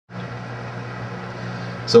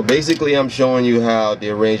So basically I'm showing you how the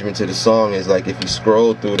arrangement to the song is. Like, if you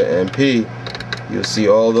scroll through the MP, you'll see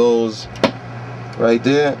all those right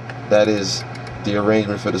there. That is the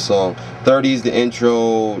arrangement for the song. 30 is the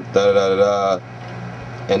intro, da da da da,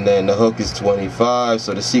 and then the hook is 25.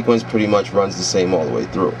 So the sequence pretty much runs the same all the way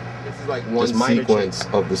through. This is like one sequence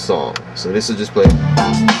of the song. So this will just play.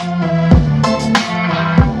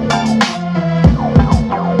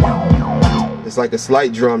 It's like a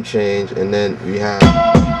slight drum change, and then we have,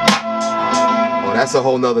 oh, that's a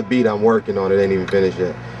whole nother beat I'm working on. It ain't even finished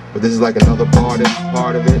yet. But this is like another part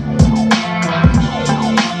of it.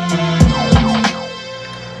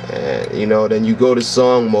 And you know, then you go to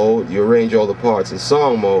song mode, you arrange all the parts in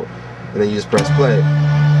song mode, and then you just press play.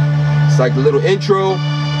 It's like the little intro.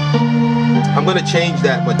 I'm gonna change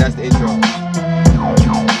that, but that's the intro.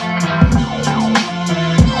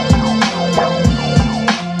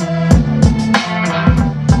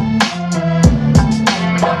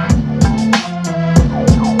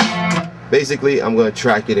 Basically, I'm gonna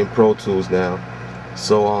track it in Pro Tools now.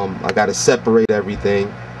 So I gotta separate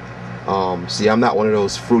everything. See, I'm not one of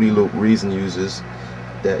those Fruity Loop Reason users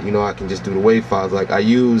that, you know, I can just do the WAV files. Like, I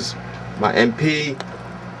use my MP,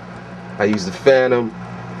 I use the Phantom,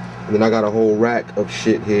 and then I got a whole rack of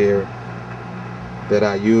shit here that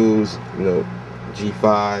I use, you know,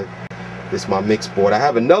 G5. This is my mix board. I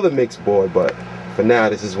have another mix board, but for now,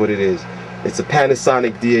 this is what it is. It's a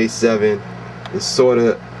Panasonic DA7. It's sort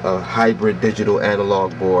of a hybrid digital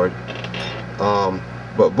analog board.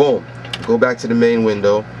 But boom, go back to the main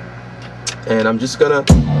window, and I'm just gonna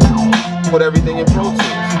put everything in Pro Tools.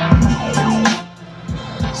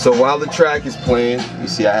 So while the track is playing, you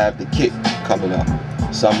see I have the kick coming up.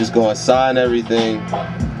 So I'm just gonna assign everything.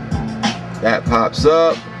 That pops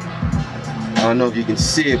up. I don't know if you can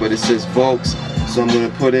see it, but it says Volks. So I'm gonna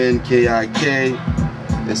put in KIK.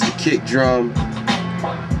 That's the kick drum.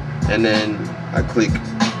 And then I click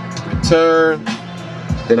return.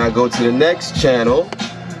 Then I go to the next channel.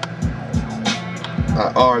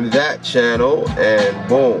 I arm that channel, and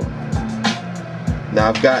boom. Now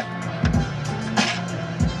I've got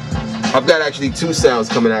actually two sounds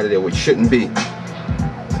coming out of there, which shouldn't be,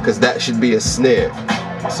 because that should be a snare,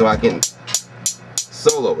 so I can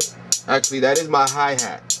solo it. Actually, that is my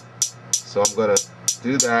hi-hat, so I'm gonna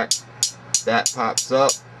do that. That pops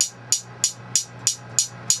up.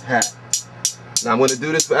 Hat. Now I'm gonna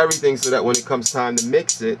do this for everything, so that when it comes time to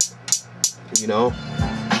mix it, you know,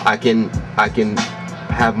 I can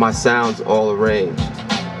have my sounds all arranged.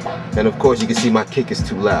 And of course, you can see my kick is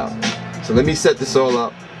too loud. So let me set this all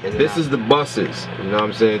up. And this is the buses, you know what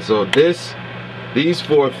I'm saying? So these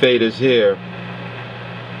four faders here,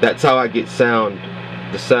 that's how I get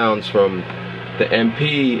the sounds from the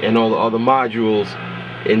MP and all the other modules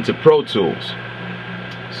into Pro Tools.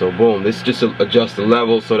 So boom, this just adjusts the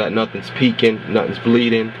level so that nothing's peaking, nothing's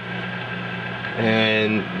bleeding.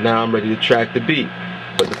 And now I'm ready to track the beat.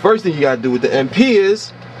 But the first thing you gotta do with the MP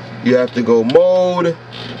is, you have to go mode,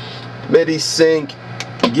 MIDI sync,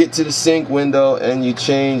 you get to the sync window and you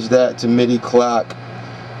change that to MIDI clock.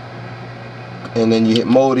 And then you hit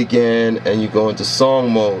mode again and you go into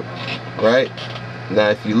song mode, right? Now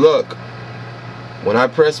if you look, when I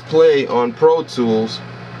press play on Pro Tools,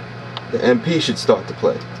 the MP should start to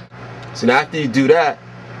play. So now after you do that,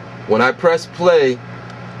 when I press play,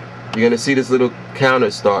 you're gonna see this little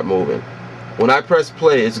counter start moving. When I press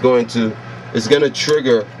play, it's gonna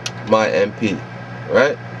trigger my MP,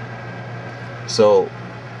 right? So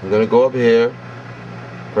I'm gonna go up here,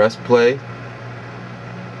 press play.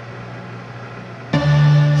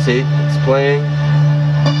 See, it's playing.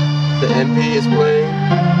 The MP is playing.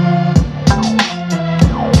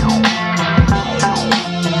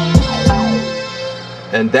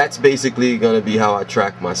 And that's basically gonna be how I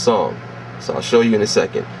track my song. So I'll show you in a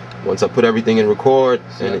second. Once I put everything in record,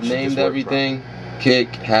 so and I've named everything: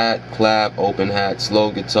 kick, hat, clap, open hat,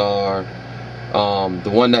 slow guitar. The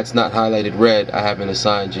one that's not highlighted red, I haven't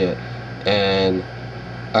assigned yet, and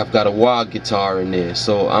I've got a wah guitar in there.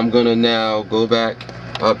 So I'm gonna now go back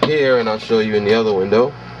up here, and I'll show you in the other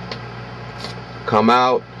window. Come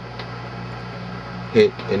out,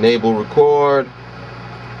 hit enable record,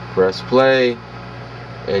 press play,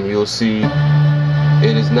 and you'll see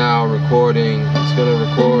it is now recording. It's gonna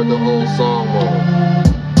record the whole song mode.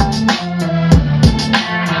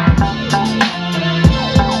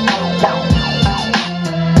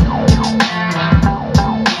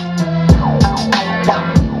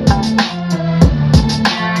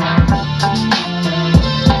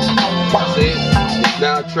 See, it's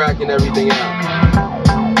now tracking everything out.